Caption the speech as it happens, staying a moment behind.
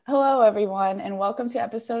everyone, and welcome to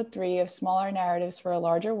episode 3 of Smaller Narratives for a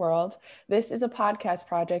Larger World. This is a podcast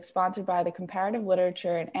project sponsored by the Comparative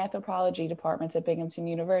Literature and Anthropology departments at Binghamton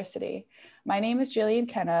University. My name is Jillian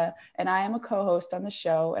Kenna, and I am a co-host on the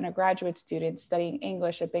show and a graduate student studying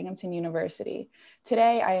English at Binghamton University.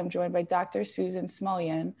 Today, I am joined by Dr. Susan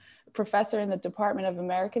Smulyan, professor in the Department of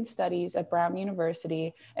American Studies at Brown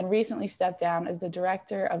University, and recently stepped down as the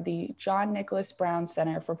director of the John Nicholas Brown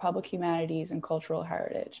Center for Public Humanities and Cultural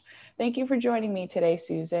Heritage. Thank you for joining me today,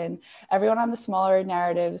 Susan. Everyone on the Smaller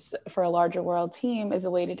Narratives for a Larger World team is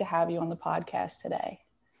elated to have you on the podcast today.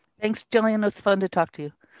 Thanks, Jillian. It was fun to talk to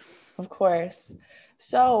you. Of course.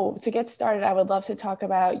 So to get started, I would love to talk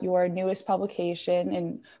about your newest publication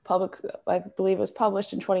in public, I believe it was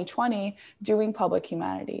published in 2020, Doing Public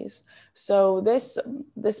Humanities. So this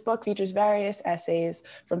book features various essays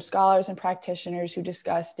from scholars and practitioners who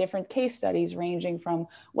discuss different case studies ranging from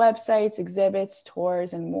websites, exhibits,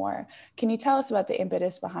 tours, and more. Can you tell us about the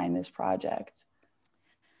impetus behind this project?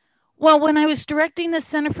 Well, when I was directing the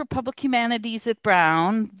Center for Public Humanities at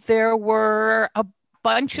Brown, there were a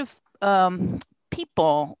bunch of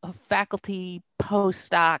people, faculty,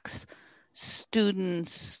 postdocs,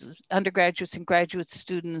 students, undergraduates and graduate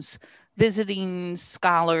students, visiting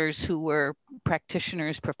scholars who were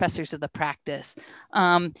practitioners, professors of the practice,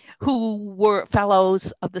 who were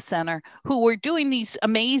fellows of the center, who were doing these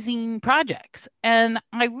amazing projects. And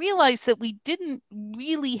I realized that we didn't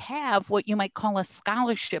really have what you might call a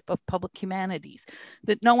scholarship of public humanities,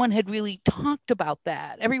 that no one had really talked about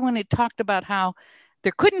that. Everyone had talked about how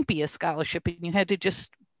there couldn't be a scholarship and you had to just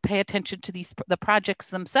pay attention to the projects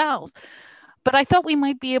themselves. But I thought we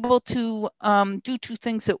might be able to do two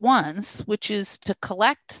things at once, which is to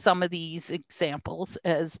collect some of these examples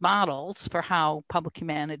as models for how public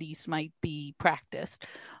humanities might be practiced.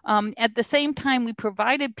 At the same time, we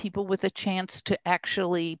provided people with a chance to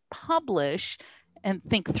actually publish and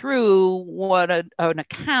think through what an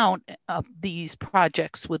account of these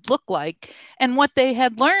projects would look like and what they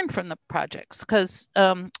had learned from the projects. Because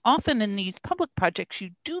often in these public projects,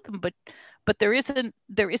 you do them, but there isn't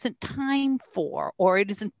time for, or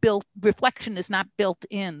it isn't built, reflection is not built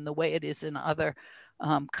in the way it is in other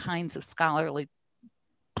kinds of scholarly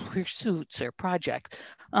pursuits or projects.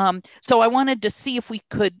 So I wanted to see if we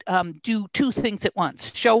could do two things at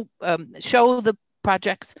once, show the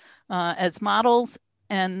projects as models,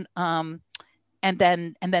 and then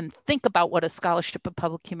think about what a scholarship of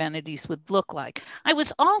public humanities would look like. I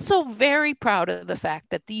was also very proud of the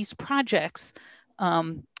fact that these projects,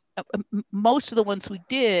 most of the ones we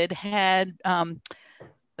did, had a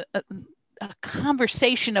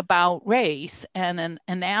conversation about race and an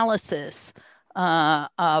analysis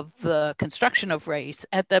of the construction of race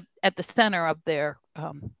at the center of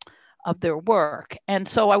their work. And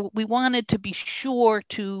so we wanted to be sure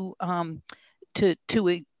to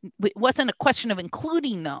it wasn't a question of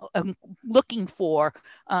including looking for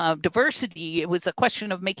diversity. It was a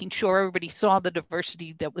question of making sure everybody saw the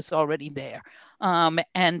diversity that was already there.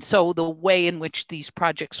 And so the way in which these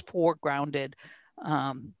projects foregrounded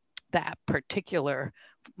that particular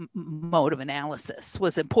mode of analysis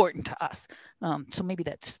was important to us. So maybe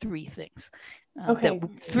that's three things. Okay.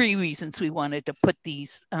 Three reasons we wanted to put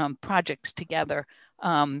these projects together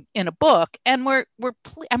in a book, and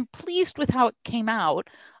I'm pleased with how it came out.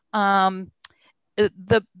 The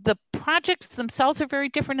projects themselves are very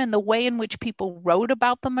different, and the way in which people wrote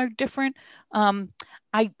about them are different.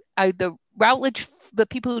 The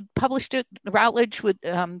people who published it, Routledge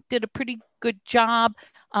did a pretty good job.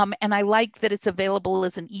 And I like that it's available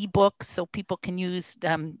as an ebook, so people can use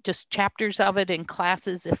just chapters of it in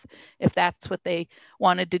classes if that's what they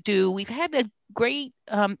wanted to do. We've had a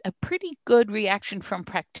pretty good reaction from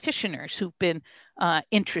practitioners who've been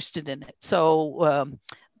interested in it. So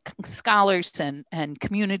scholars and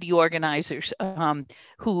community organizers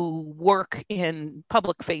who work in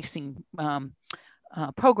public-facing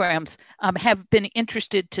programs have been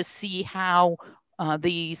interested to see how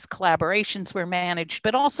these collaborations were managed,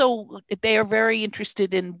 but also they are very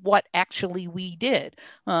interested in what actually we did.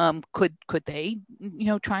 Could they,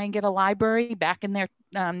 try and get a library back in their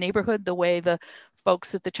neighborhood the way the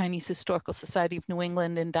folks at the Chinese Historical Society of New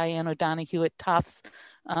England and Diane O'Donoghue at Tufts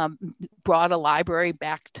brought a library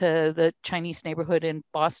back to the Chinese neighborhood in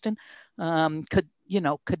Boston? Could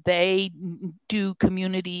they do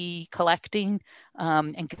community collecting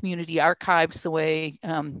and community archives the way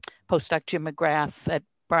postdoc Jim McGrath at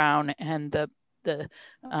Brown and the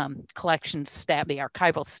collections staff, the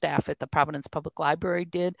archival staff at the Providence Public Library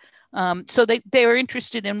did? So they were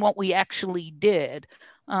interested in what we actually did.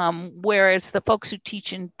 Whereas the folks who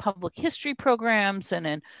teach in public history programs and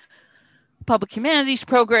in public humanities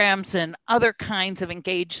programs and other kinds of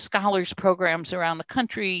engaged scholars programs around the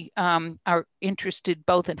country are interested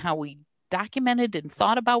both in how we documented and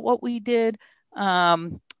thought about what we did, as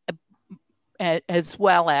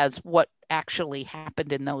well as what actually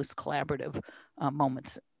happened in those collaborative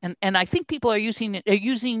moments. And I think people are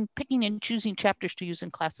picking and choosing chapters to use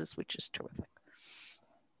in classes, which is terrific.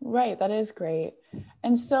 Right, that is great.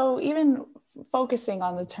 And so even focusing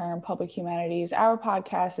on the term public humanities, our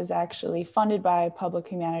podcast is actually funded by a public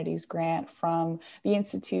humanities grant from the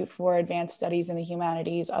Institute for Advanced Studies in the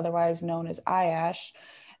Humanities, otherwise known as IASH.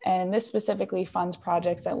 And this specifically funds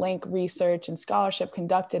projects that link research and scholarship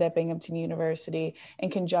conducted at Binghamton University in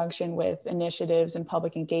conjunction with initiatives and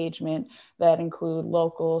public engagement that include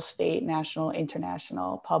local, state, national,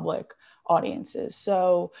 international public audiences.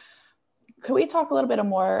 So could we talk a little bit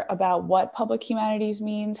more about what public humanities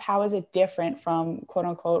means? How is it different from quote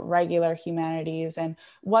unquote regular humanities, and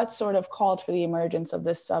what sort of called for the emergence of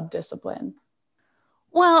this subdiscipline?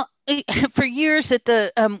 Well, for years at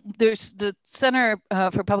there's the Center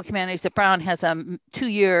for Public Humanities at Brown has a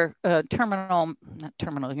 2-year not terminal,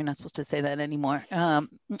 you're not supposed to say that anymore.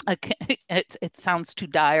 It sounds too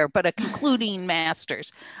dire, but a concluding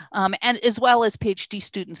master's, and as well as PhD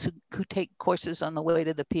students who take courses on the way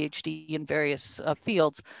to the PhD in various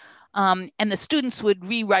fields. And the students would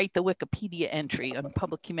rewrite the Wikipedia entry on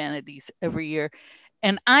public humanities every year.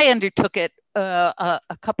 And I undertook it a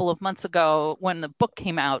couple of months ago when the book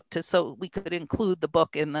came out, so we could include the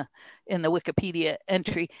book in the Wikipedia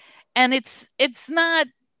entry. And it's not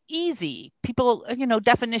easy. People,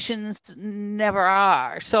 definitions never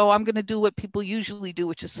are. So I'm going to do what people usually do,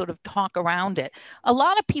 which is sort of talk around it. A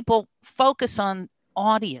lot of people focus on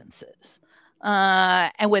audiences.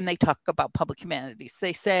 And when they talk about public humanities,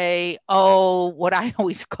 they say, oh, what I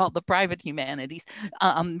always call the private humanities,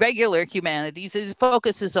 regular humanities,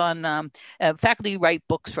 focuses on faculty write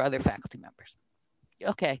books for other faculty members.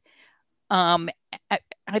 Okay. I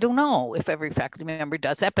don't know if every faculty member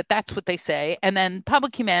does that, but that's what they say. And then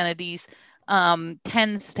public humanities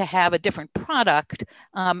tends to have a different product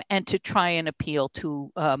and to try and appeal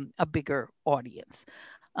to a bigger audience.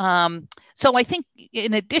 So I think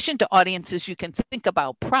in addition to audiences, you can think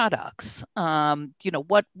about products.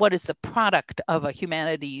 What is the product of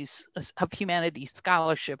humanities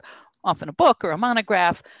scholarship? Often a book or a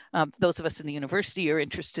monograph. Those of us in the university are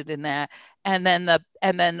interested in that. And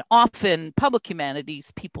then often public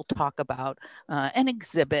humanities, people talk about an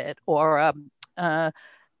exhibit or I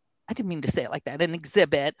didn't mean to say it like that, an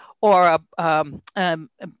exhibit or some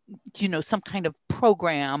kind of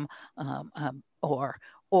program or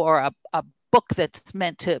a book that's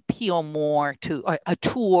meant to appeal more to a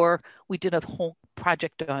tour. We did a whole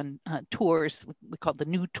project on tours. We called the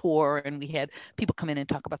New Tour, and we had people come in and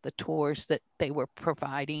talk about the tours that they were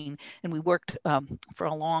providing. And we worked for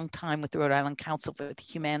a long time with the Rhode Island Council for the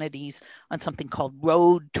Humanities on something called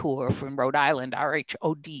Road Tour from Rhode Island,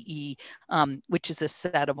 RHODE, which is a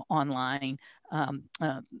set of online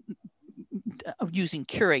using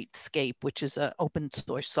CurateScape, which is an open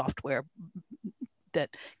source software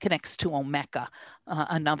that connects to Omeka,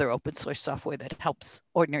 another open source software that helps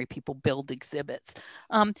ordinary people build exhibits.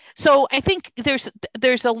 So I think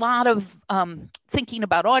there's a lot of thinking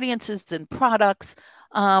about audiences and products.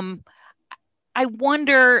 I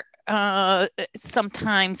wonder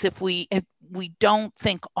sometimes if we don't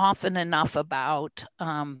think often enough about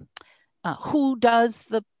who does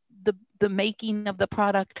the making of the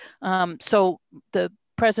product. So the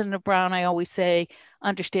president of Brown, I always say,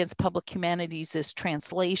 understands public humanities as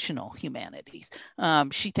translational humanities.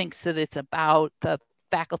 She thinks that it's about the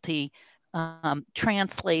faculty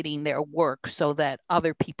translating their work so that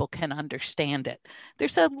other people can understand it.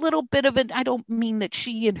 There's a little bit of it, I don't mean that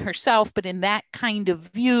she in herself, but in that kind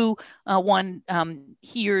of view, one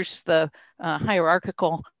hears the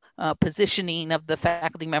hierarchical positioning of the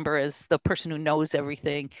faculty member as the person who knows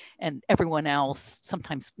everything, and everyone else,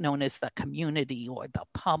 sometimes known as the community or the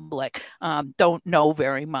public, don't know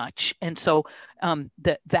very much. And so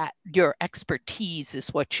that your expertise is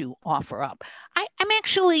what you offer up.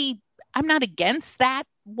 I'm not against that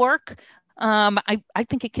work. I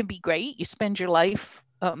think it can be great. You spend your life.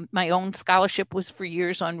 My own scholarship was for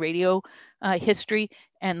years on radio history,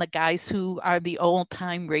 and the guys who are the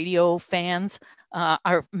old-time radio fans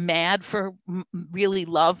are mad really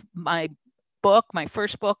love my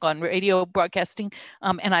first book on radio broadcasting,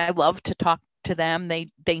 and I love to talk to them.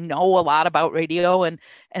 They know a lot about radio, and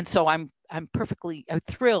so I'm perfectly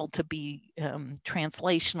thrilled to be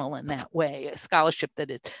translational in that way, a scholarship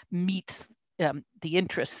that meets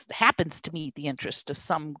happens to meet the interest of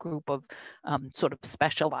some group of sort of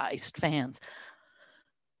specialized fans.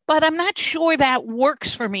 But I'm not sure that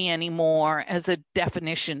works for me anymore as a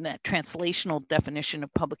definition, that translational definition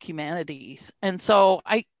of public humanities. And so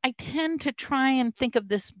I tend to try and think of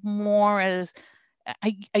this more as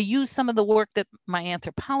I use some of the work that my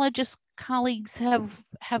anthropologist colleagues have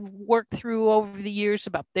worked through over the years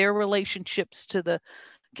about their relationships to the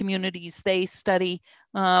communities they study,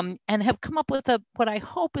 and have come up with what I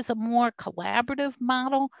hope is a more collaborative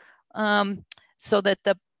model, so that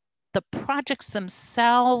the projects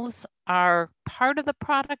themselves are part of the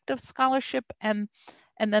product of scholarship, and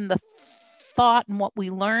then the thought and what we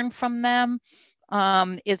learn from them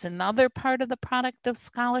is another part of the product of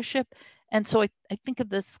scholarship. And so I think of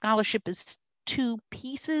the scholarship as two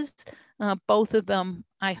pieces, both of them,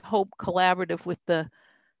 I hope, collaborative with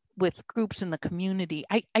groups in the community.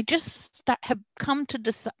 I just have come to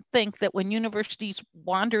think that when universities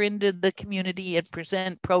wander into the community and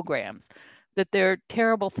present programs, that they're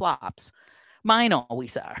terrible flops. Mine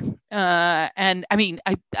always are. And I mean,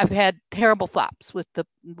 I've had terrible flops with the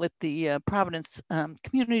Providence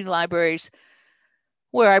community libraries,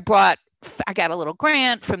 where I got a little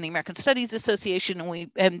grant from the American Studies Association,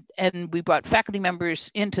 and we brought faculty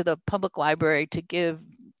members into the public library to give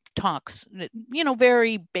talks,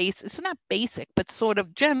 very basic, so not basic, but sort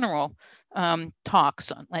of general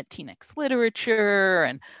talks on Latinx literature,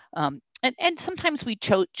 and sometimes we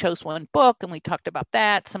chose one book and we talked about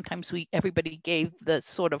that. Sometimes everybody gave the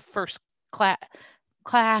sort of first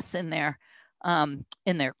class in their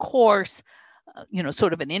course,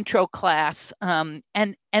 sort of an intro class, and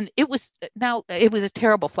it was a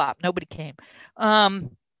terrible flop. Nobody came,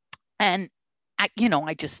 and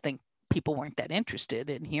I just think people weren't that interested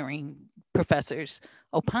in hearing professors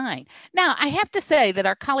opine. Now, I have to say that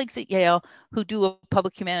our colleagues at Yale who do a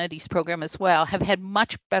public humanities program as well have had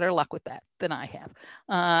much better luck with that than I have.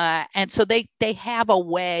 And so they have a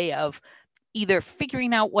way of either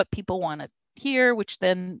figuring out what people want to hear, which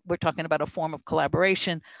then we're talking about a form of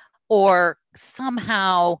collaboration, or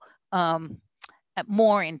somehow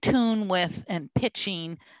more in tune with and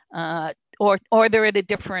pitching, or they're at a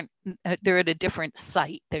different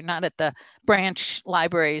site. They're not at the branch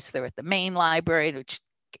libraries. They're at the main library, which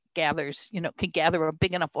can gather a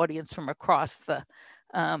big enough audience from across the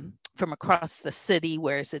city,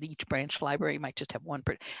 whereas at each branch library you might just have one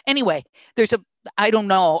person. Anyway, I don't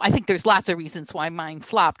know. I think there's lots of reasons why mine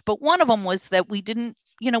flopped, but one of them was that we didn't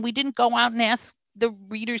go out and ask the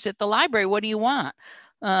readers at the library, what do you want?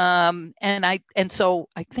 So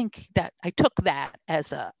I think that I took that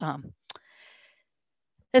as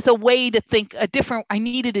a way to think I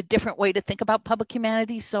needed a different way to think about public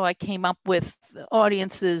humanities. So I came up with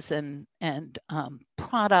audiences and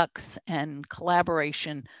products and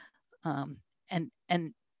collaboration, and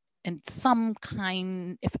some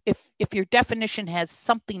kind, if your definition has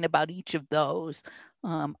something about each of those,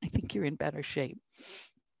 I think you're in better shape.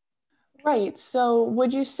 Right. So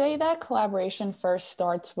would you say that collaboration first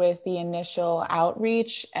starts with the initial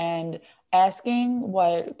outreach and asking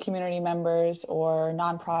what community members or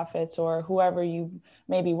nonprofits or whoever you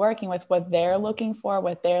may be working with, what they're looking for,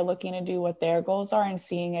 what they're looking to do, what their goals are, and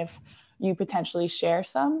seeing if you potentially share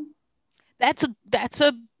some? That's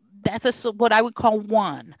what I would call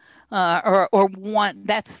one, or one.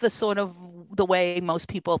 That's the sort of the way most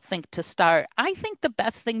people think to start. I think the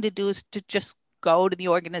best thing to do is to just go to the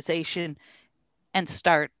organization and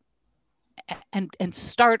start a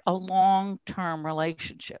long-term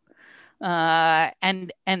relationship,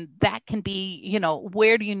 and that can be,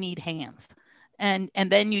 where do you need hands, and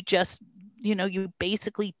then you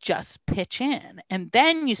basically just pitch in, and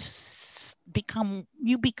then you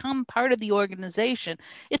become part of the organization.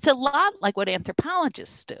 It's a lot like what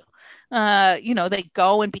anthropologists do. They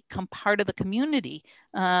go and become part of the community,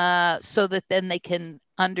 so that then they can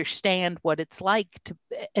understand what it's like to,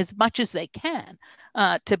 as much as they can,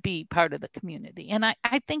 to be part of the community. And I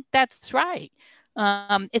think that's right.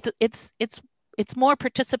 It's more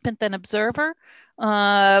participant than observer.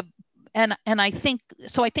 And I think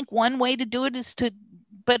so. I think one way to do it is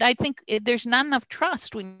but I think there's not enough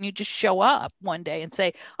trust when you just show up one day and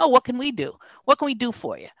say, oh, what can we do? What can we do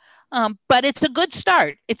for you? But it's a good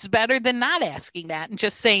start. It's better than not asking that and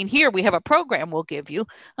just saying, here, we have a program we'll give you.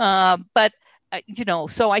 So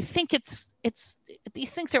I think it's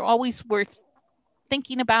these things are always worth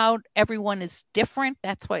thinking about. Everyone is different.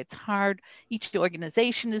 That's why it's hard. Each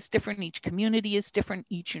organization is different. Each community is different.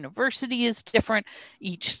 Each university is different.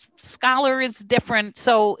 Each scholar is different.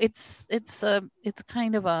 So it's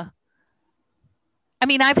kind of I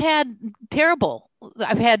mean, I've had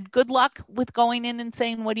good luck with going in and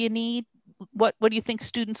saying, what do you need? What do you think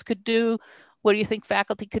students could do? What do you think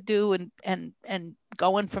faculty could do? And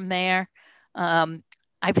going from there.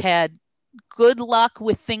 I've had good luck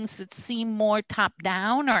with things that seem more top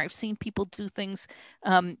down, or I've seen people do things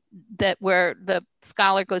that where the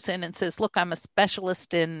scholar goes in and says, look, I'm a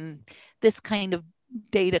specialist in this kind of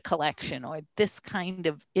data collection or this kind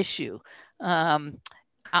of issue.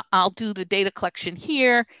 I'll do the data collection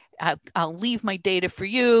here. I'll leave my data for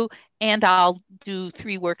you, and I'll do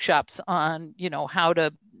 3 workshops on, how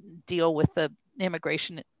to deal with the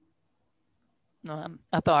immigration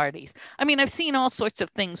authorities. I mean, I've seen all sorts of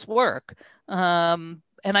things work, and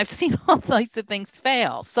I've seen all types of things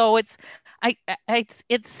fail. So it's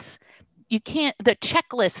you can't. The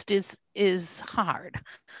checklist is hard.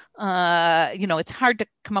 It's hard to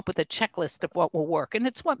come up with a checklist of what will work, and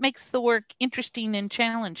it's what makes the work interesting and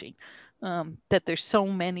challenging. That there's so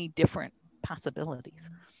many different possibilities.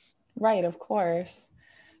 Right, of course.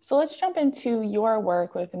 So let's jump into your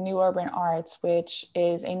work with New Urban Arts, which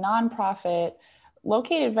is a nonprofit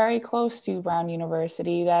located very close to Brown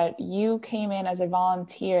University that you came in as a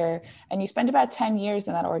volunteer, and you spent about 10 years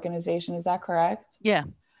in that organization. Is that correct? Yeah.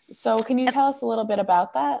 So can you tell us a little bit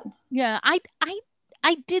about that? Yeah,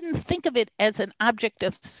 I didn't think of it as an object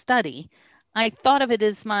of study. I thought of it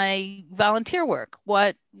as my volunteer work,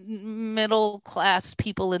 what middle class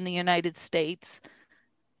people in the United States,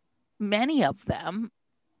 many of them,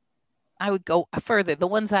 I would go further, the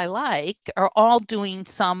ones I like are all doing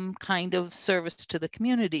some kind of service to the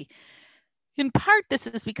community. In part, this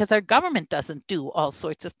is because our government doesn't do all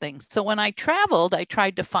sorts of things. So when I traveled, I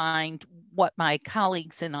tried to find what my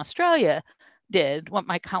colleagues in Australia did, what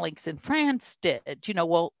my colleagues in France did.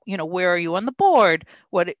 Where are you on the board?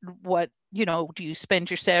 What, do you spend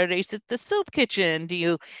your Saturdays at the soup kitchen? Do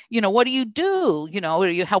you, what do you do? Do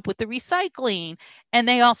you help with the recycling? And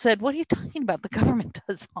they all said, what are you talking about? The government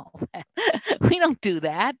does all that. We don't do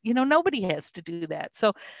that. Nobody has to do that.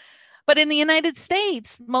 So, but in the United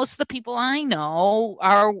States, most of the people I know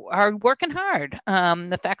are working hard.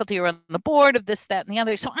 The faculty are on the board of this, that, and the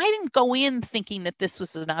other. So I didn't go in thinking that this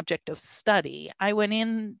was an object of study. I went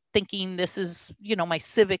in thinking this is, my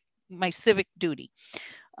civic duty.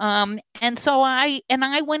 And so I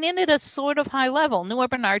went in at a sort of high level. New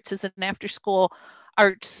Urban Arts is an after-school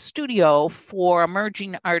art studio for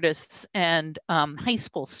emerging artists and high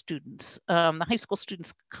school students. The high school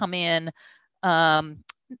students come in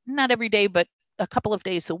not every day, but a couple of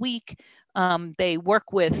days a week. They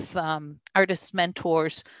work with artist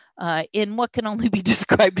mentors in what can only be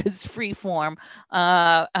described as free form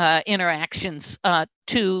interactions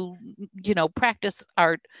to, practice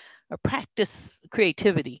art or practice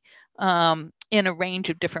creativity in a range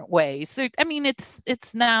of different ways.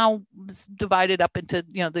 It's now divided up into,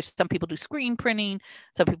 there's some people do screen printing,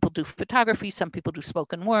 some people do photography, some people do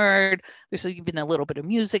spoken word. There's even a little bit of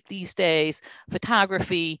music these days,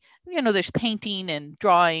 photography, there's painting and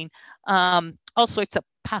drawing, all sorts of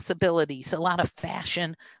possibilities, a lot of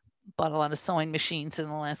fashion. Bought a lot of sewing machines in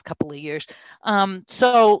the last couple of years.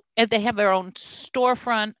 So they have their own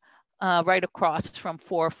storefront right across from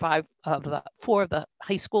 4 of the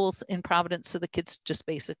high schools in Providence. So the kids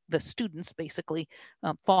the students basically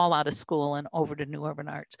fall out of school and over to New Urban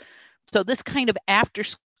Arts. So this kind of after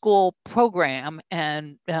school program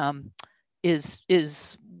and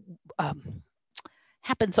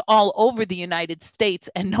happens all over the United States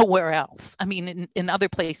and nowhere else. I mean, in other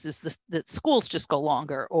places, the schools just go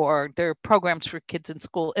longer, or there are programs for kids in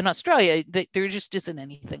school. In Australia, there just isn't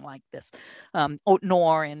anything like this,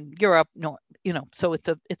 nor in Europe, nor, so it's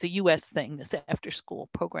a U.S. thing, this after school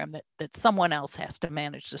program that someone else has to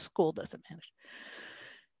manage. The school doesn't manage.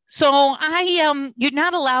 So you're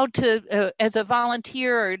not allowed to, as a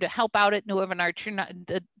volunteer or to help out at New Urban Arts, you're not,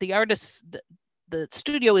 the artists, the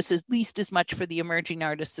studio is at least as much for the emerging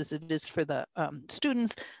artists as it is for the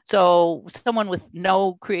students. So someone with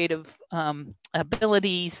no creative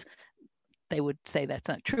abilities, they would say that's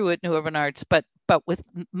not true at New Urban Arts, but with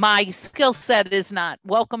my skill set is not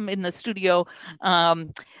welcome in the studio.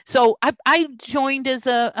 So I joined as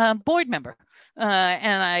a board member.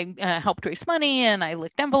 And I helped raise money, and I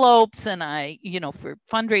licked envelopes, and I, for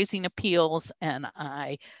fundraising appeals, and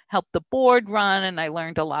I helped the board run, and I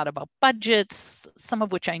learned a lot about budgets, some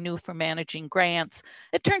of which I knew from managing grants.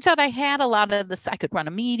 It turns out I had a lot of this. I could run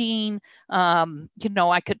a meeting. I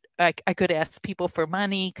could ask people for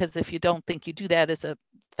money, because if you don't think you do that as a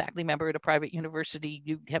faculty member at a private university,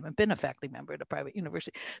 you haven't been a faculty member at a private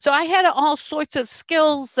university. So I had all sorts of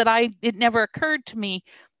skills that it never occurred to me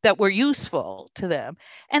that were useful to them.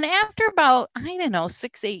 And after about,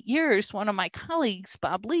 6-8 years, one of my colleagues,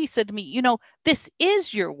 Bob Lee, said to me, this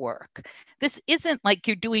is your work. This isn't like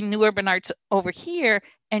you're doing New Urban Arts over here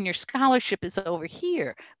and your scholarship is over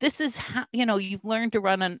here. This is how, you've learned to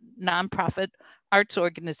run a nonprofit arts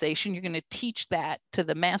organization. You're going to teach that to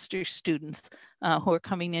the master's students who are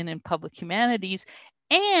coming in public humanities.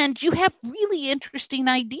 And you have really interesting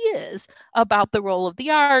ideas about the role of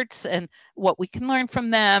the arts and what we can learn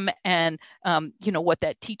from them, and what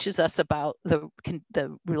that teaches us about the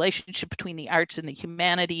relationship between the arts and the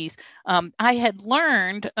humanities. I had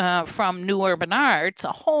learned from New Urban Arts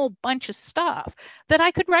a whole bunch of stuff that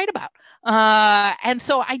I could write about, and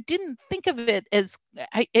so I didn't think of it as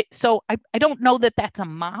I don't know that that's a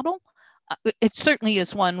model. It certainly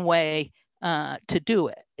is one way to do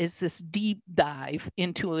it, is this deep dive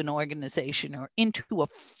into an organization or into a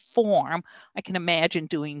form. I can imagine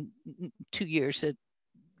doing 2 years at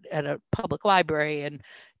a public library and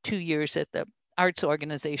 2 years at the arts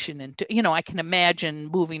organization, and I can imagine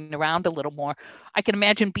moving around a little more. I can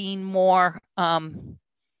imagine being more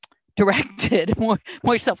directed,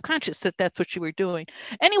 more self-conscious that that's what you were doing.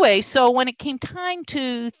 Anyway, so when it came time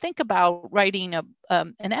to think about writing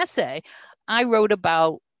an essay, I wrote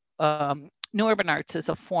about New Urban Arts as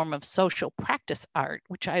a form of social practice art,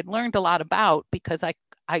 which I had learned a lot about because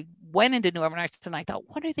I went into New Urban Arts and I thought,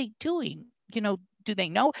 what are they doing? Do they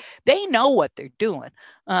know? They know what they're doing,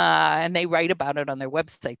 and they write about it on their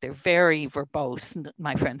website. They're very verbose,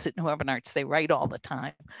 my friends at New Urban Arts. They write all the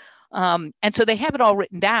time. And so they have it all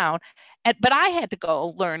written down, but I had to go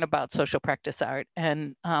learn about social practice art,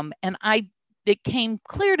 and it came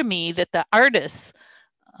clear to me that the artists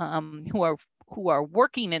who are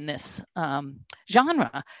working in this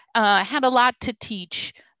genre had a lot to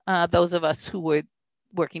teach those of us who were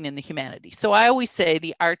working in the humanities. So I always say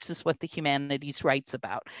the arts is what the humanities writes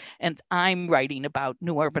about, and I'm writing about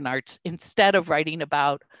New Urban Arts instead of writing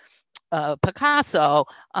about Picasso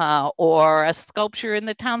or a sculpture in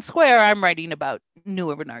the town square. I'm writing about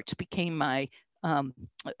New Urban Arts. Became my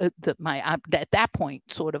at that point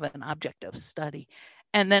sort of an object of study.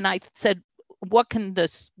 And then I said, what can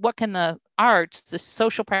the arts, the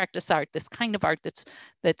social practice art, this kind of art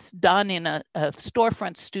that's done in a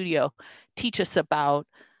storefront studio, teach us about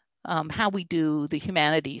how we do the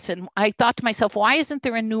humanities? And I thought to myself, why isn't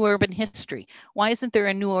there a New Urban history? Why isn't there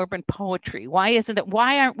a New Urban poetry? Why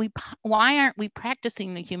aren't we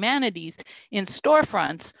practicing the humanities in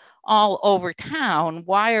storefronts all over town?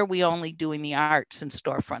 Why are we only doing the arts in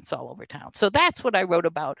storefronts all over town? So that's what I wrote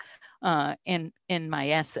about in my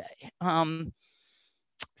essay.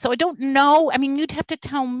 So I don't know. I mean, you'd have to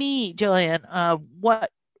tell me, Jillian,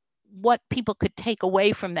 what people could take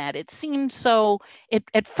away from that. It seemed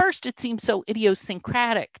at first it seemed so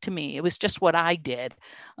idiosyncratic to me. It was just what I did.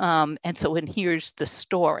 And here's the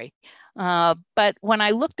story. But when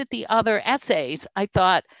I looked at the other essays, I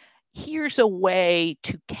thought, here's a way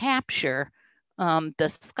to capture the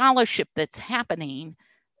scholarship that's happening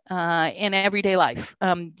in everyday life.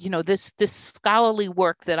 This scholarly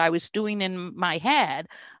work that I was doing in my head,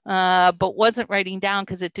 but wasn't writing down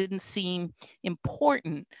because it didn't seem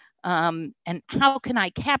important. And how can I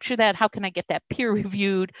capture that? How can I get that peer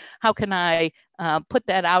reviewed? How can I put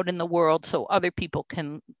that out in the world so other people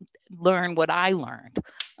can learn what I learned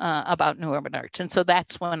about New Urban Arts? And so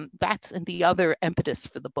that's the other impetus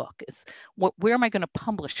for the book is, where am I going to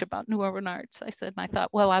publish about New Urban Arts? I said, and I thought,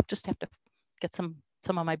 well, I'll just have to get some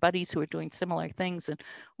of my buddies who are doing similar things, and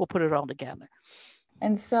we'll put it all together.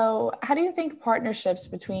 And so how do you think partnerships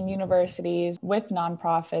between universities with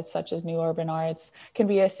nonprofits such as New Urban Arts can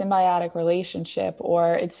be a symbiotic relationship?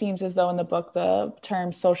 Or it seems as though in the book, the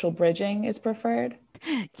term social bridging is preferred?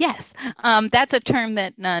 Yes, that's a term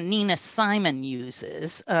that Nina Simon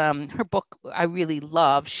uses. Her book I really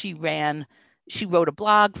love. She wrote a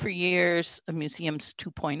blog for years, Museums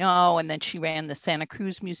 2.0, and then she ran the Santa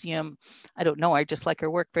Cruz Museum. I don't know, I just like her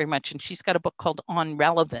work very much. And she's got a book called On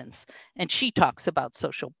Relevance, and she talks about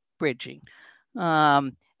social bridging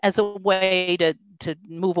as a way to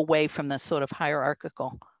move away from the sort of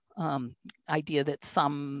hierarchical idea that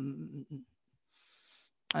some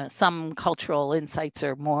cultural insights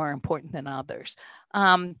are more important than others.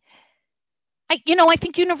 I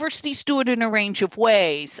think universities do it in a range of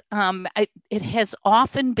ways. It has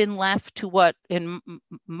often been left to what in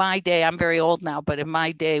my day, I'm very old now, but in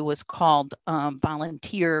my day was called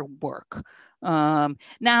volunteer work.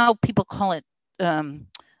 Now people call it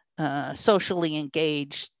socially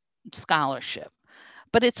engaged scholarship,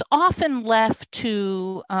 but it's often left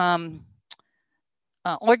to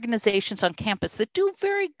organizations on campus that do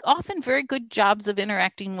often very good jobs of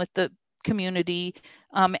interacting with the community,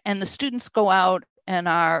 and the students go out and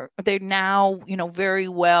they're now very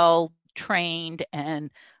well trained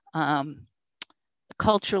and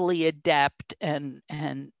culturally adept and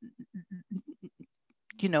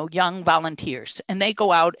young volunteers, and they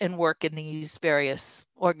go out and work in these various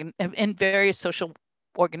social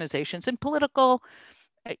organizations and political,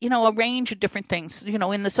 a range of different things,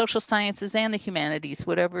 in the social sciences and the humanities,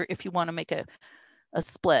 whatever, if you want to make a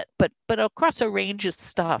split, but across a range of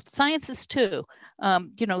stuff, sciences too.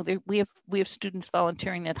 We have students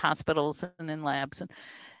volunteering at hospitals and in labs,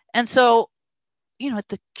 and so at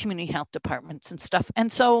the community health departments and stuff.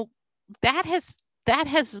 And so that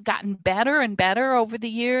has gotten better and better over the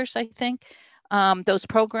years, I think. Those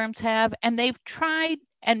programs have, and they've tried,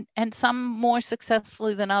 and some more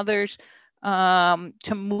successfully than others,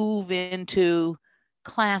 to move into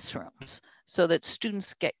classrooms so that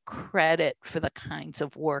students get credit for the kinds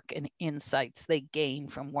of work and insights they gain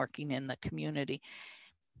from working in the community.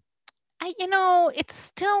 It's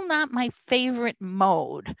still not my favorite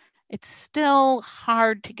mode. It's still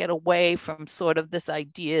hard to get away from sort of this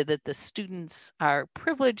idea that the students are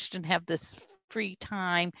privileged and have this free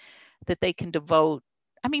time that they can devote.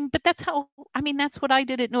 But that's what I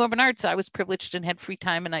did at New Urban Arts. I was privileged and had free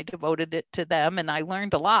time, and I devoted it to them, and I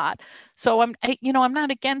learned a lot. So I'm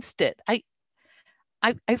not against it.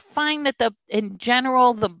 I find that in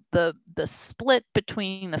general, the split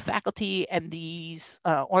between the faculty and these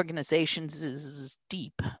organizations is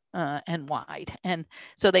deep and wide. And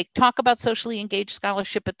so they talk about socially engaged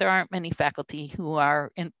scholarship, but there aren't many faculty who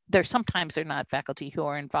are in there. Sometimes they're not faculty who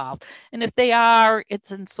are involved. And if they are,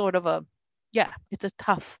 it's in sort of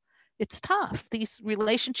it's tough. These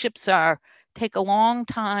relationships take a long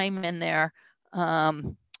time, and they're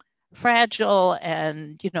fragile,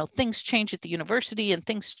 and things change at the university and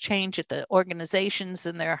things change at the organizations,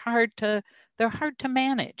 and they're hard to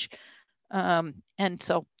manage. And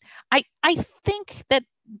so I think that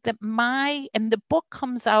the book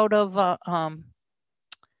comes out of a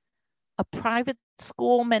private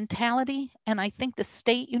school mentality, and I think the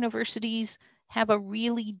state universities have a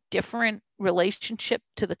really different relationship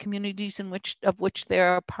to the communities of which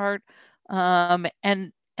they're a part,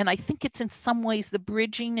 and I think it's in some ways the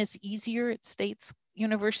bridging is easier at state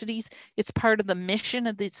universities. It's part of the mission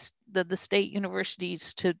of the state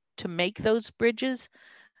universities to make those bridges,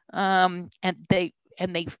 and they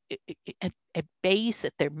at base,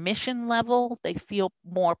 at their mission level, they feel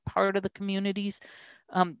more part of the communities.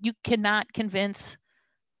 You cannot convince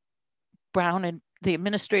Brown and the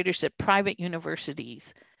administrators at private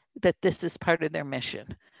universities that this is part of their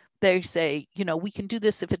mission. They say, we can do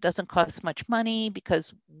this if it doesn't cost much money,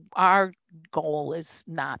 because our goal is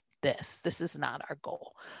not this. This is not our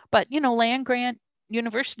goal. But, land grant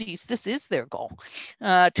universities, this is their goal,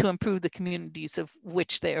 to improve the communities of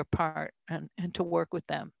which they are part, and to work with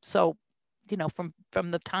them. So,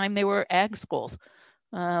 from the time they were ag schools.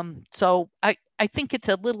 So I think it's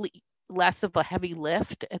a little less of a heavy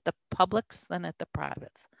lift at the publics than at the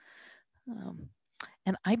privates.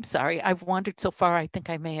 And I'm sorry, I've wandered so far. I think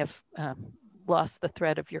I may have lost the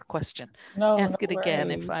thread of your question. Ask it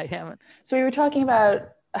again if I haven't. So we were talking about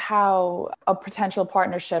how a potential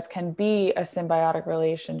partnership can be a symbiotic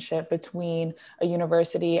relationship between a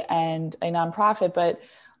university and a nonprofit, but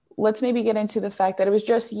let's maybe get into the fact that it was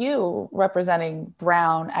just you representing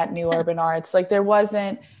Brown at New Urban Arts. Like, there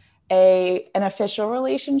wasn't an official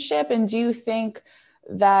relationship. And do you think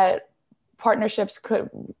that partnerships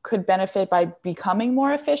could benefit by becoming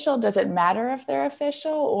more official? Does it matter if they're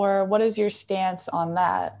official, or what is your stance on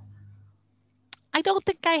that? I don't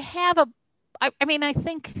think I have I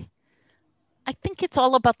think it's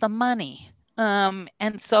all about the money. And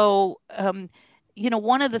so,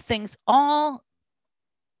 one of the things, all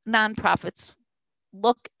nonprofits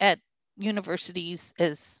look at universities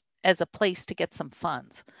as a place to get some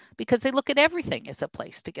funds, because they look at everything as a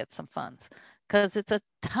place to get some funds, because it's a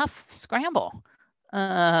tough scramble.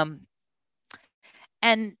 And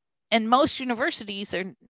most universities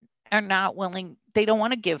are not willing, they don't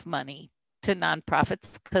want to give money to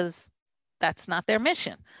nonprofits because that's not their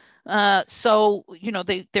mission. So,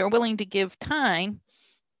 they're willing to give time,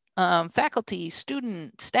 faculty,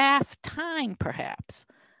 student, staff time, perhaps.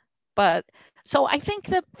 But so I think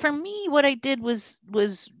that for me, what I did was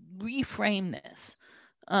reframe this.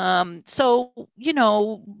 So,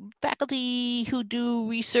 faculty who do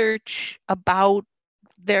research about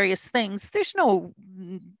various things, there's no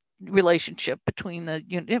relationship between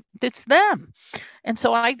it's them. And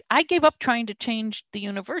so I gave up trying to change the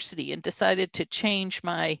university and decided to change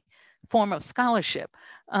my form of scholarship.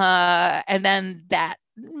 And then that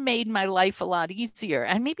made my life a lot easier.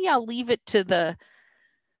 And maybe I'll leave it to the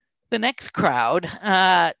next crowd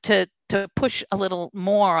to push a little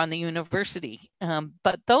more on the university.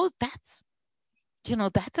 But that's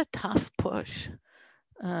a tough push.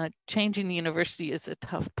 changing the university is a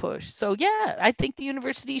tough push. So yeah, I think the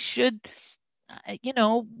university should,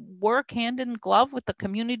 work hand in glove with the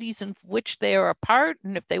communities in which they are a part.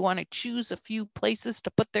 And if they want to choose a few places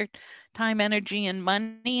to put their time, energy, and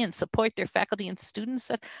money and support their faculty and students,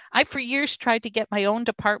 I for years tried to get my own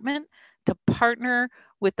department to partner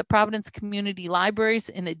with the Providence Community Libraries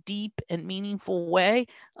in a deep and meaningful way,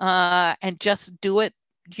 and just do it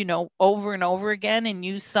over and over again, and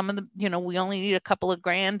use some of the, we only need a couple of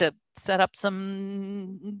grand to set up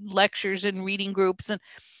some lectures and reading groups,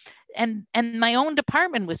 and my own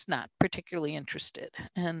department was not particularly interested.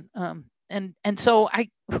 And so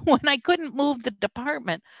when I couldn't move the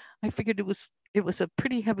department, I figured it was a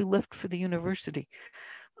pretty heavy lift for the university.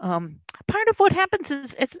 Part of what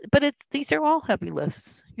happens but these are all heavy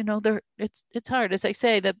lifts. It's hard, as I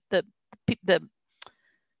say, the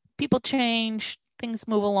people change, things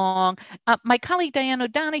move along. My colleague Diane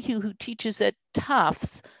O'Donoghue, who teaches at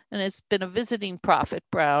Tufts and has been a visiting prof at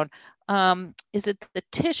Brown, is at the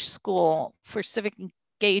Tisch School for Civic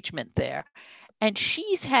Engagement there. And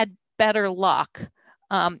she's had better luck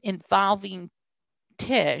involving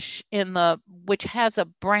Tisch which has a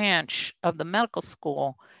branch of the medical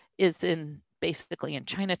school, is basically in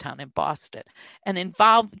Chinatown in Boston, and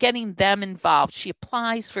getting them involved. She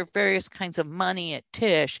applies for various kinds of money at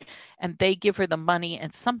Tisch, and they give her the money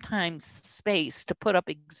and sometimes space to put up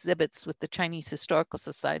exhibits with the Chinese Historical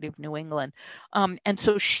Society of New England. And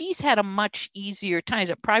so she's had a much easier time.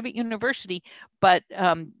 It's a private university, but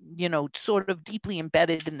sort of deeply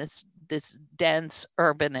embedded in this dense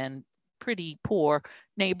urban and pretty poor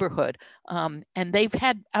neighborhood. And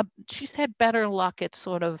she's had better luck at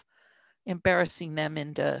sort of embarrassing them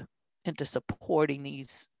into supporting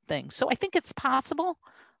these things. So I think it's possible,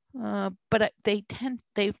 but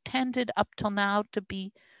they've tended up till now to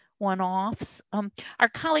be one-offs. Our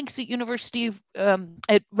colleagues at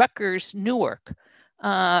at Rutgers Newark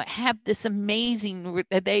have this amazing,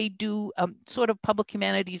 they do sort of public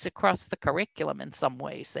humanities across the curriculum in some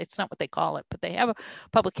ways. It's not what they call it, but they have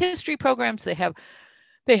public history programs.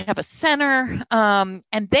 They have a center,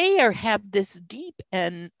 and they have this deep,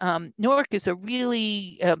 and Newark is a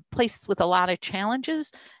really place with a lot of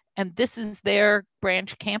challenges, and this is their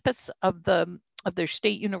branch campus of their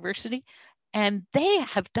state university, and they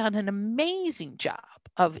have done an amazing job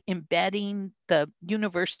of embedding the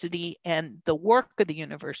university and the work of the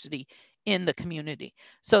university in the community,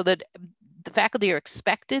 so that the faculty are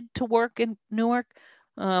expected to work in Newark,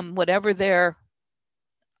 whatever their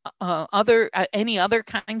any other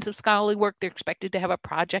kinds of scholarly work. They're expected to have a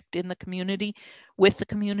project in the community with the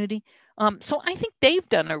community. So I think they've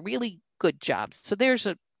done a really good job. So there's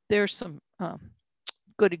some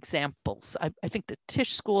good examples. I think the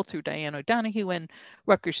Tisch School through Diane O'Donoghue and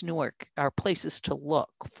Rutgers Newark are places to look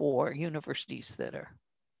for universities that are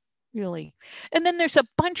really. And then there's a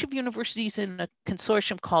bunch of universities in a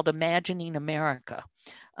consortium called Imagining America.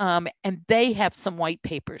 And they have some white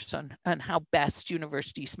papers on how best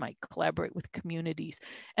universities might collaborate with communities.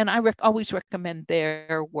 And I always recommend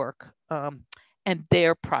their work and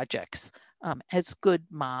their projects as good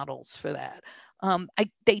models for that.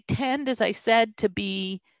 They tend, as I said,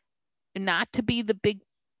 not to be the big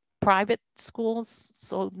private schools,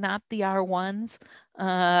 so not the R1s.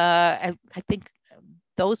 I think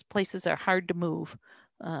those places are hard to move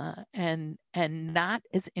and not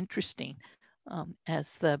as interesting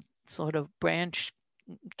as the sort of branch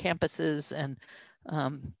campuses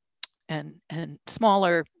and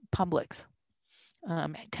smaller publics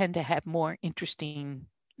tend to have more interesting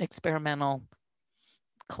experimental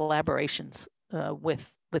collaborations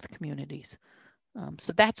with communities.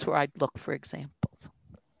 So that's where I'd look for examples.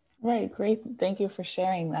 Right, great. Thank you for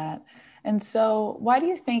sharing that. And so why do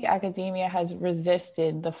you think academia has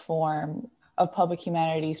resisted the form of public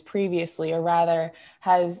humanities previously, or rather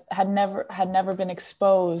had never been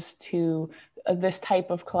exposed to this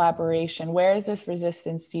type of collaboration? Where is this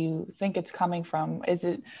resistance, do you think it's coming from? Does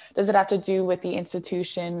it have to do with the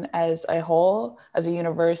institution as a whole, as a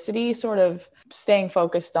university, sort of staying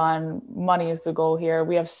focused on money is the goal here?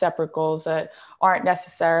 We have separate goals that aren't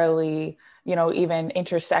necessarily, even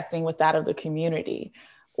intersecting with that of the community.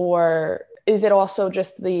 Or is it also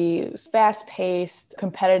just the fast-paced,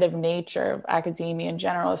 competitive nature of academia in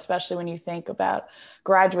general, especially when you think about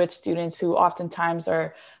graduate students who oftentimes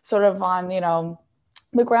are sort of on,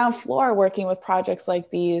 the ground floor working with projects like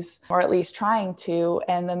these, or at least trying to.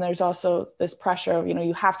 And then there's also this pressure of,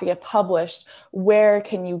 you have to get published. Where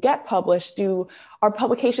can you get published? Are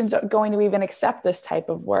publications going to even accept this type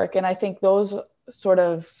of work? And I think those sort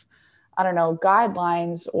of I don't know,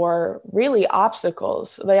 guidelines or really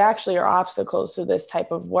obstacles. They actually are obstacles to this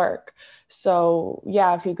type of work. So,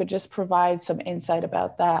 yeah, if you could just provide some insight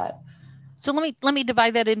about that. So let me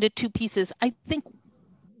divide that into two pieces. I think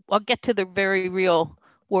I'll get to the very real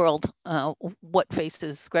world, what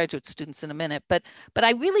faces graduate students in a minute, but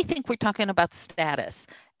I really think we're talking about status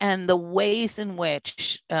and the ways in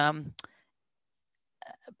which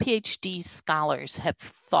PhD scholars have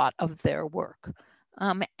thought of their work.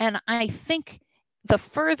 And I think the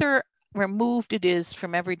further removed it is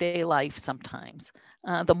from everyday life sometimes,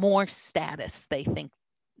 the more status they think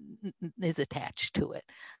is attached to it.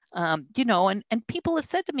 And people have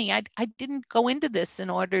said to me, I didn't go into this in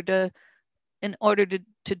order to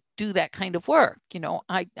do that kind of work.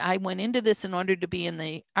 I went into this in order to be in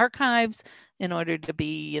the archives, in order to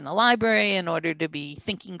be in the library, in order to be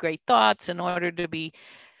thinking great thoughts, in order to be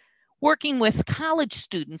working with college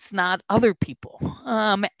students, not other people.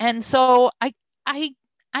 And so I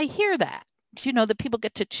hear that, that people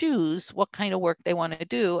get to choose what kind of work they want to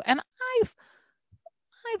do. And I've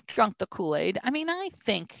drunk the Kool-Aid. I mean, I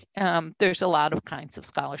think there's a lot of kinds of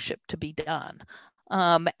scholarship to be done.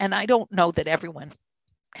 And I don't know that everyone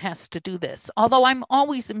has to do this, although I'm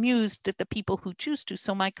always amused at the people who choose to.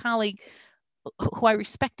 So my colleague, who I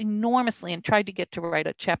respect enormously and tried to get to write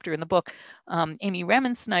a chapter in the book, Amy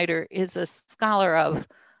Remensnyder, is a scholar of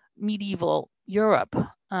medieval Europe.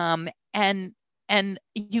 And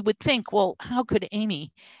you would think, well, how could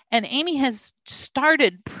Amy? And Amy has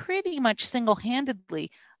started pretty much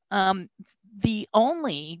single-handedly the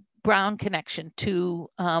only Brown connection to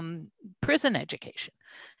prison education.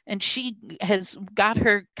 And she has got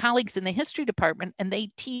her colleagues in the history department, and they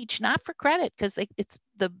teach not for credit because it's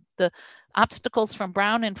the obstacles from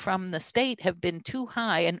Brown and from the state have been too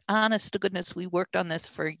high. And honest to goodness, we worked on this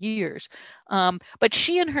for years. But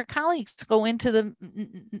she and her colleagues go into the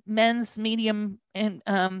men's medium in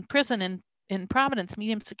prison in Providence,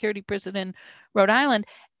 medium security prison in Rhode Island,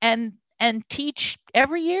 and teach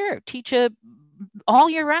every year, all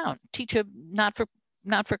year round, teach a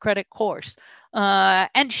not for credit course.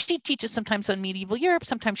 And she teaches sometimes on medieval Europe.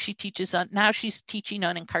 Sometimes she teaches now she's teaching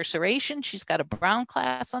on incarceration. She's got a Brown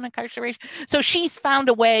class on incarceration. So she's found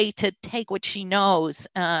a way to take what she knows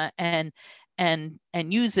and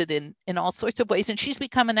use it in all sorts of ways. And she's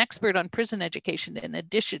become an expert on prison education in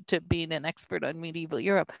addition to being an expert on medieval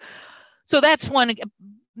Europe. So that's one.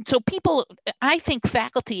 So people, I think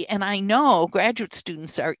faculty, and I know graduate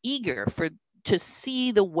students are eager to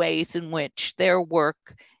see the ways in which their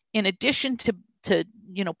work, in addition to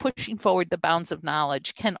pushing forward the bounds of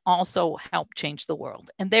knowledge, can also help change the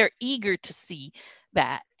world. And they're eager to see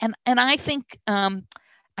that. And I think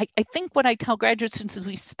I think what I tell graduate students is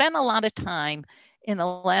we spent a lot of time in the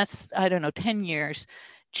last, 10 years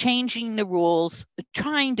changing the rules,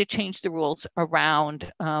 trying to change the rules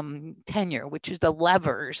around tenure, which is the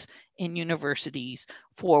levers in universities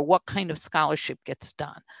for what kind of scholarship gets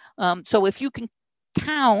done. So if you can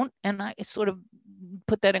count, and I sort of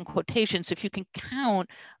put that in quotations, if you can count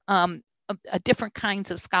different kinds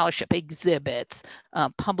of scholarship exhibits,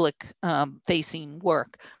 public facing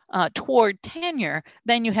work toward tenure,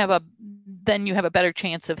 then you have a better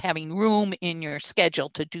chance of having room in your schedule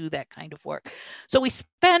to do that kind of work. So we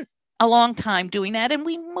spent a long time doing that, and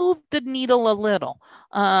we moved the needle a little.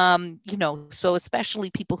 So especially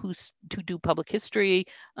people who do public history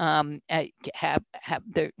have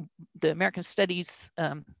the American Studies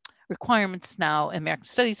requirements now, American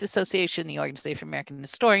Studies Association, the Organization of American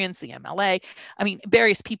Historians, the MLA. I mean,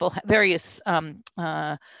 various people, various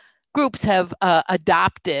groups have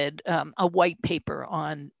adopted a white paper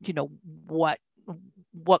on,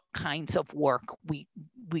 what kinds of work we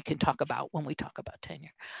can talk about when we talk about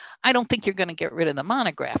tenure. I don't think you're going to get rid of the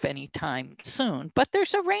monograph anytime soon, but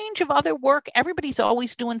there's a range of other work. Everybody's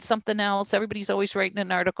always doing something else. Everybody's always writing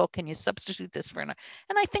an article. Can you substitute this for another?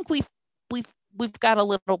 And I think we've got a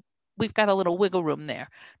little wiggle room there,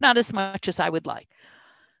 not as much as I would like.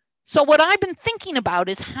 So what I've been thinking about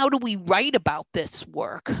is how do we write about this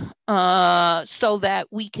work so that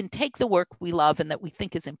we can take the work we love and that we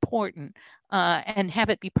think is important and have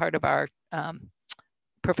it be part of our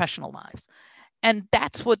professional lives. And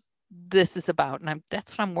that's what this is about. And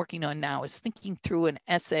that's what I'm working on now, is thinking through an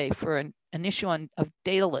essay for an issue of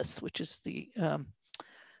Daedalus, which is the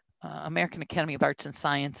American Academy of Arts and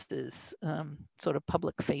Sciences sort of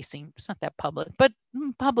public facing, it's not that public, but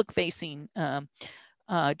public facing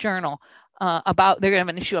journal about, they're going to have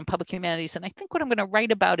an issue on public humanities. And I think what I'm going to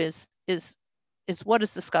write about is what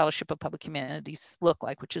does the scholarship of public humanities look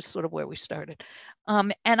like, which is sort of where we started.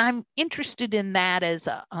 And I'm interested in that as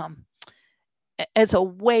a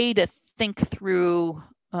way to think through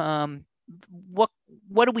what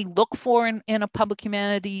do we look for in a public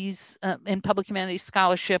humanities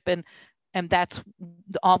scholarship, and that's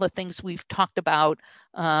all the things we've talked about,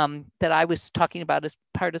 that I was talking about as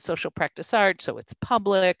part of social practice art. So it's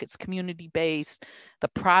public, it's community-based, the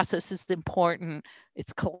process is important,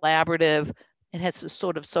 it's collaborative, it has a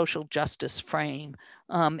sort of social justice frame.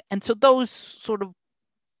 And so those sort of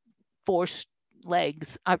four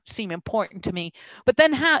legs seem important to me. But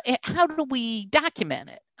then how do we document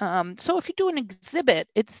it? So if you do an exhibit,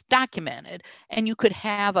 it's documented, and you could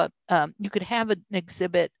have an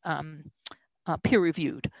exhibit peer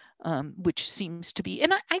reviewed, which seems to be,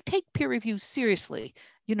 and I take peer reviews seriously.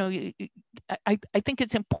 I think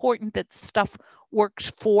it's important that stuff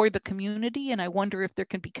works for the community, and I wonder if there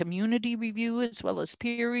can be community review as well as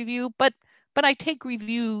peer review, but I take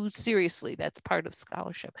review seriously. That's part of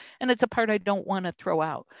scholarship, and it's a part I don't want to throw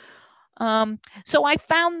out. So I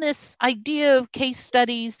found this idea of case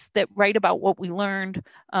studies that write about what we learned,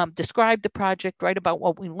 describe the project, write about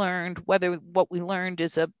what we learned, whether what we learned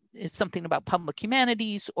is something about public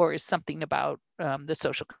humanities, or is something about the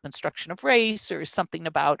social construction of race, or is something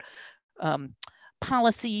about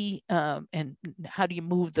policy, and how do you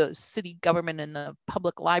move the city government and the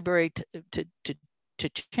public library to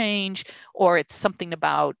change, or it's something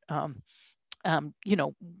about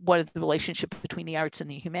what is the relationship between the arts and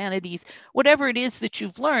the humanities, whatever it is that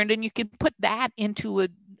you've learned, and you can put that into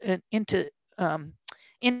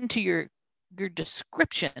your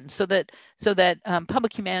description, so that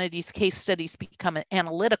public humanities case studies become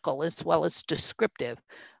analytical as well as descriptive.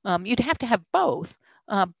 You'd have to have both,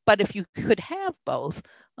 but if you could have both,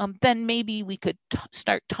 then maybe we could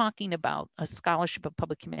start talking about a scholarship of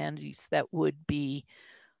public humanities that would be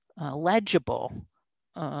legible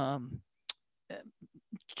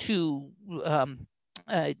to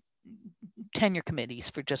tenure committees,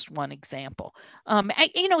 for just one example.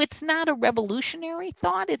 It's not a revolutionary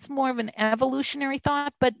thought, it's more of an evolutionary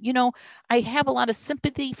thought, but I have a lot of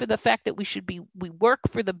sympathy for the fact that we work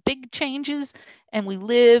for the big changes and we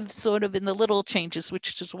live sort of in the little changes,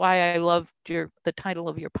 which is why I loved the title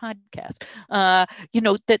of your podcast. That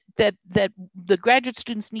the graduate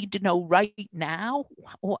students need to know right now,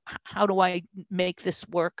 how do I make this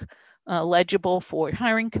work legible for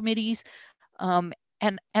hiring committees?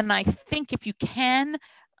 And I think if you can,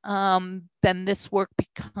 then this work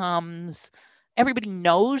becomes, everybody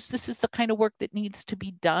knows this is the kind of work that needs to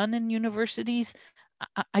be done in universities.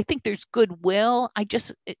 I think there's goodwill.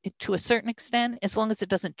 To a certain extent, as long as it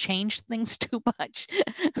doesn't change things too much.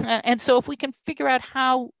 And so if we can figure out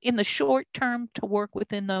how in the short term to work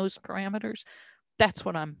within those parameters, that's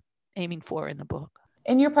what I'm aiming for in the book.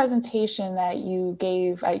 In your presentation that you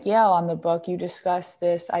gave at Yale on the book, you discussed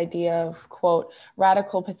this idea of, quote,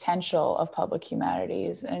 radical potential of public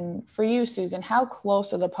humanities. And for you, Susan, how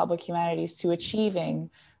close are the public humanities to achieving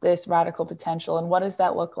this radical potential? And what does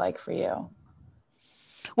that look like for you?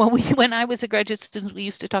 Well, when I was a graduate student, we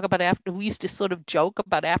used to talk about we used to sort of joke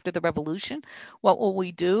about after the revolution, what will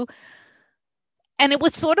we do? And it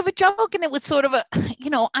was sort of a joke, and it was sort of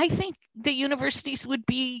I think the universities would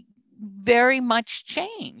be very much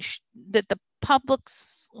changed, that the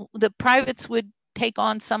privates would take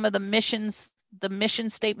on some of the mission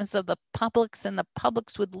statements of the publics, and the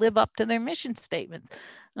publics would live up to their mission statements,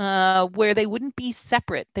 where they wouldn't be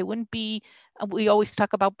separate. They wouldn't be, we always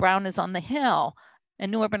talk about Brown is on the hill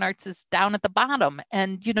and New Urban Arts is down at the bottom.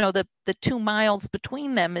 And, the 2 miles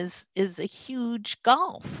between them is a huge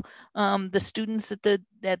gulf. The students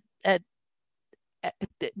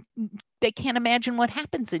they can't imagine what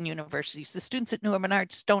happens in universities. The students at New Urban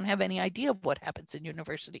Arts don't have any idea of what happens in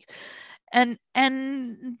universities. And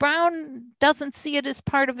Brown doesn't see it as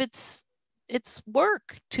part of its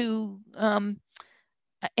work to,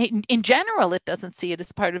 in general, it doesn't see it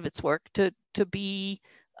as part of its work to be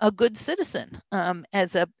a good citizen,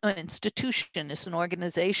 as an institution, as an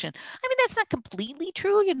organization. I mean, that's not completely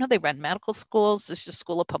true. They run medical schools. There's the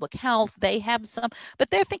School of Public Health. They have some, but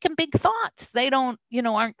they're thinking big thoughts. They don't,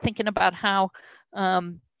 aren't thinking about how, I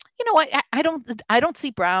don't see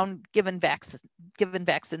Brown given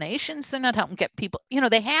vaccinations. They're not helping get people,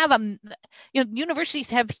 they have, universities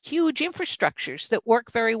have huge infrastructures that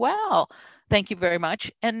work very well. Thank you very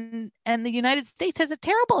much. And the United States has a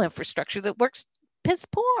terrible infrastructure that works piss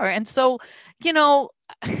poor. And so,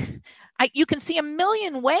 you can see a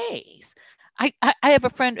million ways. I have a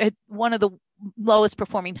friend at one of the lowest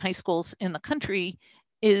performing high schools in the country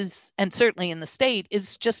and certainly in the state,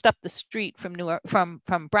 is just up the street from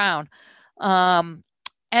Brown. And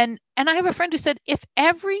I have a friend who said, if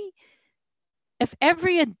every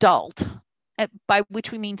adult, by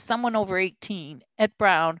which we mean someone over 18 at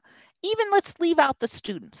Brown, even let's leave out the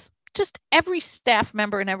students. Just every staff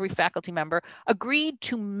member and every faculty member agreed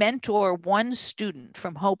to mentor one student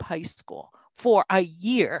from Hope High School for a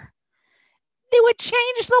year, it would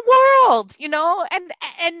change the world,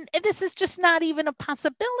 and this is just not even a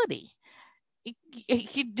possibility.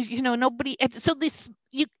 Nobody, so this,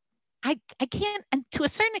 I can't, and to a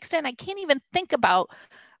certain extent, I can't even think about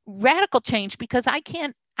radical change because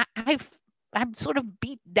I'm sort of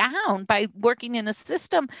beat down by working in a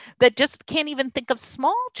system that just can't even think of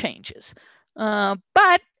small changes.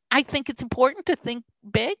 But I think it's important to think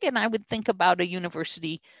big, and I would think about a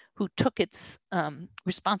university who took its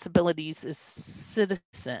responsibilities as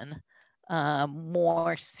citizen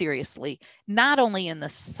more seriously, not only in the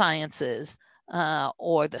sciences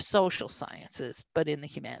or the social sciences, but in the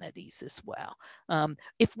humanities as well.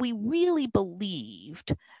 If we really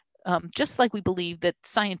believed, just like we believe that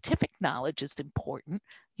scientific knowledge is important,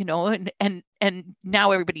 and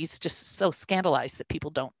now everybody's just so scandalized that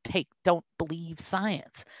people don't believe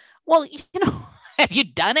science. Well, have you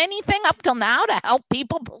done anything up till now to help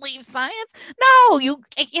people believe science? No, you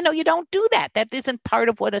don't do that. That isn't part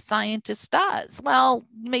of what a scientist does. Well,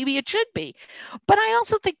 maybe it should be, but I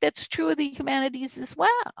also think that's true of the humanities as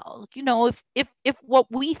well. If what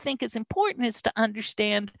we think is important is to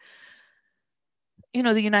understand,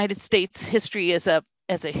 the United States history as a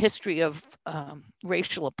history of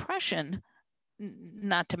racial oppression,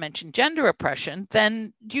 not to mention gender oppression,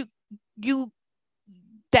 then you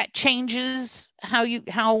that changes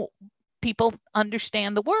how people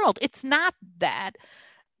understand the world. It's not that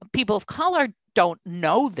people of color don't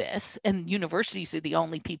know this, and universities are the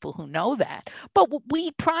only people who know that, but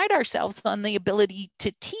we pride ourselves on the ability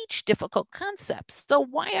to teach difficult concepts. So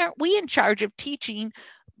why aren't we in charge of teaching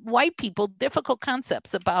white people difficult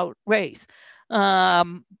concepts about race?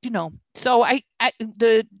 So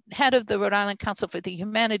the head of the Rhode Island Council for the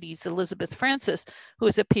Humanities, Elizabeth Francis, who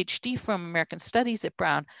is a PhD from American Studies at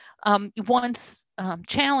Brown, once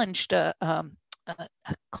challenged a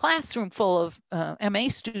classroom full of MA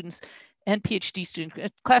students and PhD students, a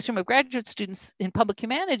classroom of graduate students in public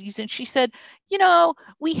humanities. And she said,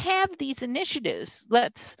 we have these initiatives.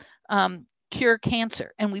 Let's cure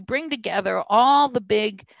cancer. And we bring together all the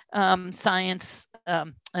big science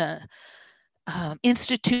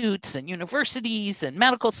institutes and universities and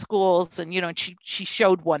medical schools. And, she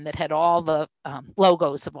showed one that had all the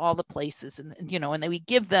logos of all the places. And then we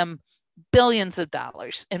give them billions of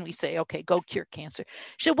dollars and we say, okay, go cure cancer.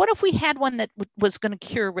 So what if we had one that was going to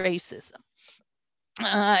cure racism?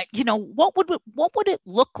 What would it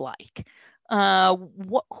look like?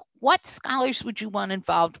 What scholars would you want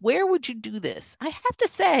involved? Where would you do this? I have to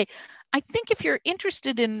say, I think if you're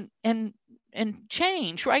interested in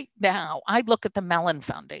change right now, I'd look at the Mellon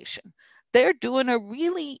Foundation. They're doing a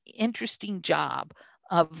really interesting job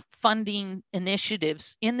of funding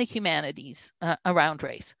initiatives in the humanities around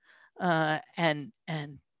race and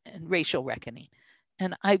racial reckoning.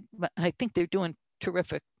 And I think they're doing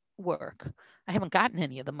terrific work. I haven't gotten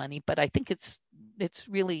any of the money, but I think it's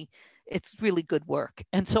really good work.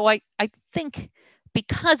 And so I think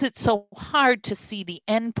because it's so hard to see the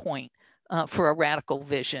end point for a radical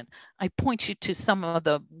vision, I point you to some of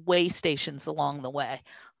the way stations along the way.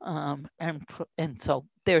 And so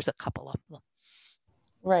there's a couple of them.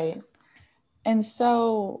 Right. And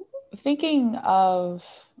so thinking of,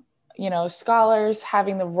 scholars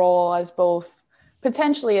having the role as both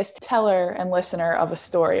potentially as teller and listener of a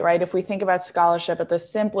story, right? If we think about scholarship at the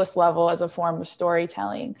simplest level as a form of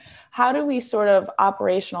storytelling, how do we sort of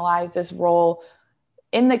operationalize this role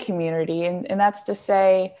in the community? And that's to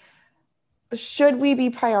say, should we be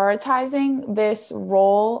prioritizing this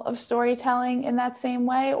role of storytelling in that same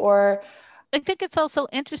way? Or I think it's also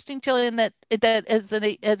interesting, Jillian, that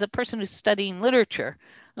as a person who's studying literature,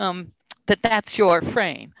 that's your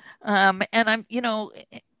frame. And I'm,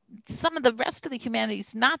 some of the rest of the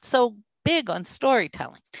humanities not so big on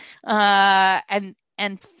storytelling, and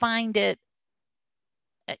find it,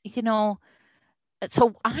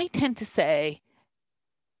 so I tend to say,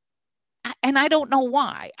 and I don't know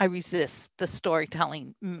why I resist the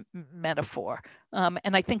storytelling metaphor.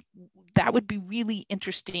 And I think that would be really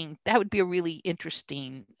interesting. That would be a really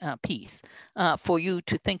interesting piece for you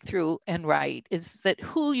to think through and write, is that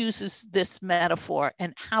who uses this metaphor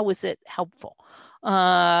and how is it helpful?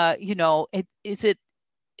 Is it,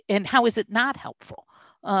 and how is it not helpful?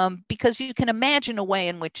 Because you can imagine a way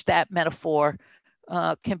in which that metaphor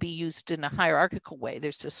can be used in a hierarchical way.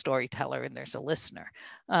 There's a storyteller and there's a listener,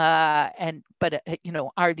 but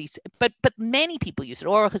many people use it.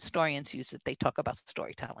 Oral historians use it. They talk about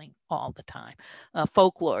storytelling all the time.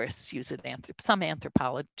 Folklorists use it. Some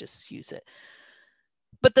anthropologists use it.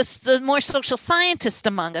 but the more social scientists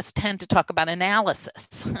among us tend to talk about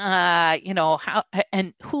analysis, how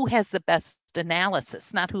and who has the best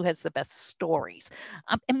analysis, not who has the best stories.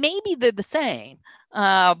 And maybe they're the same,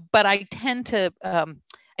 but I tend to.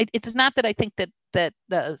 It's not that I think that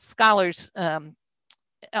scholars.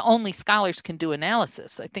 Only scholars can do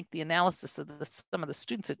analysis. I think the analysis of some of the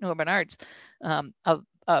students at New Urban Arts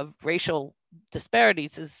of racial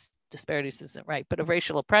disparities isn't right, but of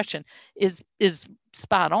racial oppression is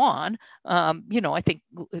spot on. I think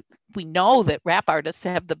we know that rap artists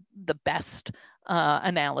have the best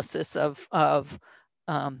analysis of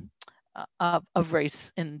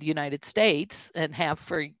race in the United States and have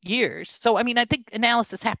for years. So I mean, I think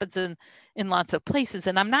analysis happens in lots of places,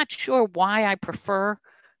 and I'm not sure why I prefer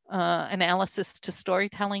analysis to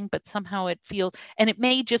storytelling, but somehow it feels, and it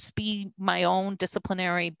may just be my own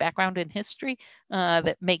disciplinary background in history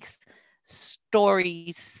that makes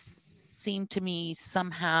stories seem to me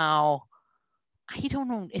somehow, I don't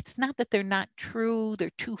know, it's not that they're not true, they're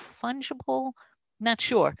too fungible. Not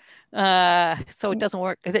sure. So it doesn't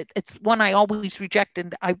work. It's one I always reject,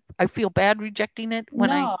 and I feel bad rejecting it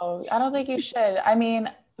when I don't think you should. I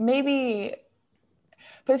mean, maybe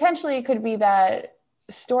potentially it could be that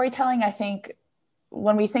storytelling, I think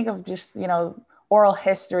when we think of just, oral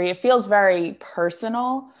history, it feels very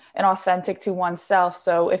personal and authentic to oneself.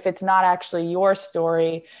 So if it's not actually your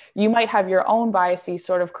story, you might have your own biases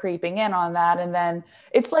sort of creeping in on that. And then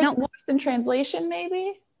it's like lost in translation,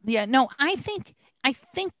 maybe. Yeah, no, I think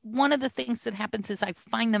one of the things that happens is I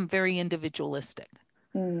find them very individualistic.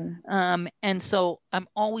 And so I'm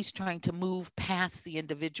always trying to move past the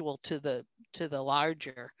individual to the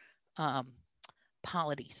larger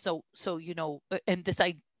polity. So and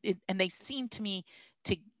and they seem to me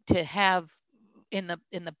to have in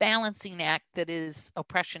the balancing act that is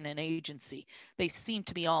oppression and agency, they seem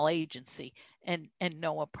to be all agency and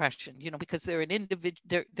no oppression, because they're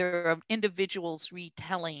they're individuals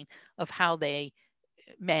retelling of how they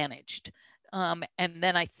managed. And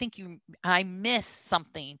then I think I miss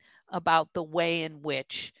something about the way in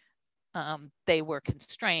which they were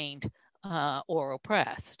constrained or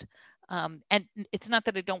oppressed. And it's not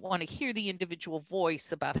that I don't want to hear the individual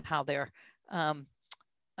voice about how they're, how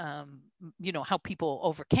people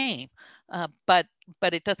overcame, but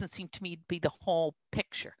it doesn't seem to me to be the whole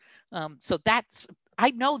picture. So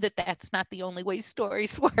I know that that's not the only way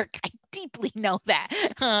stories work. I deeply know that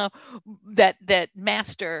that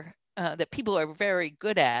master that people are very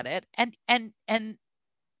good at it, and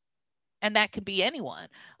that can be anyone,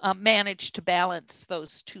 manage to balance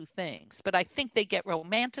those two things. But I think they get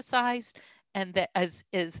romanticized, and that as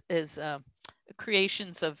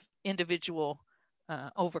creations of individual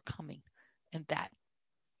overcoming, and that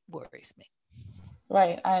worries me.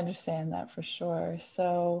 Right, I understand that for sure.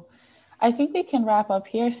 So I think we can wrap up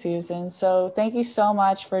here, Susan. So thank you so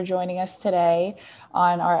much for joining us today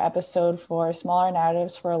on our episode for Smaller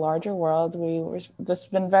Narratives for a Larger World. This has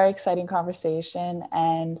been a very exciting conversation,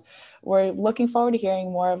 and we're looking forward to hearing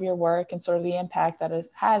more of your work and sort of the impact that it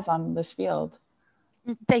has on this field.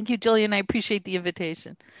 Thank you, Jillian. I appreciate the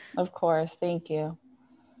invitation. Of course. Thank you.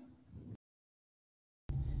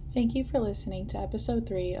 Thank you for listening to episode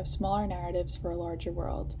 3 of Smaller Narratives for a Larger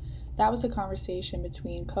World. That was a conversation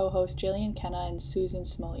between co-host Jillian Kenna and Susan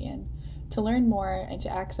Smolian. To learn more and to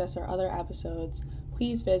access our other episodes,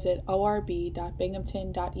 please visit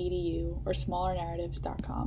orb.binghamton.edu or smallernarratives.com.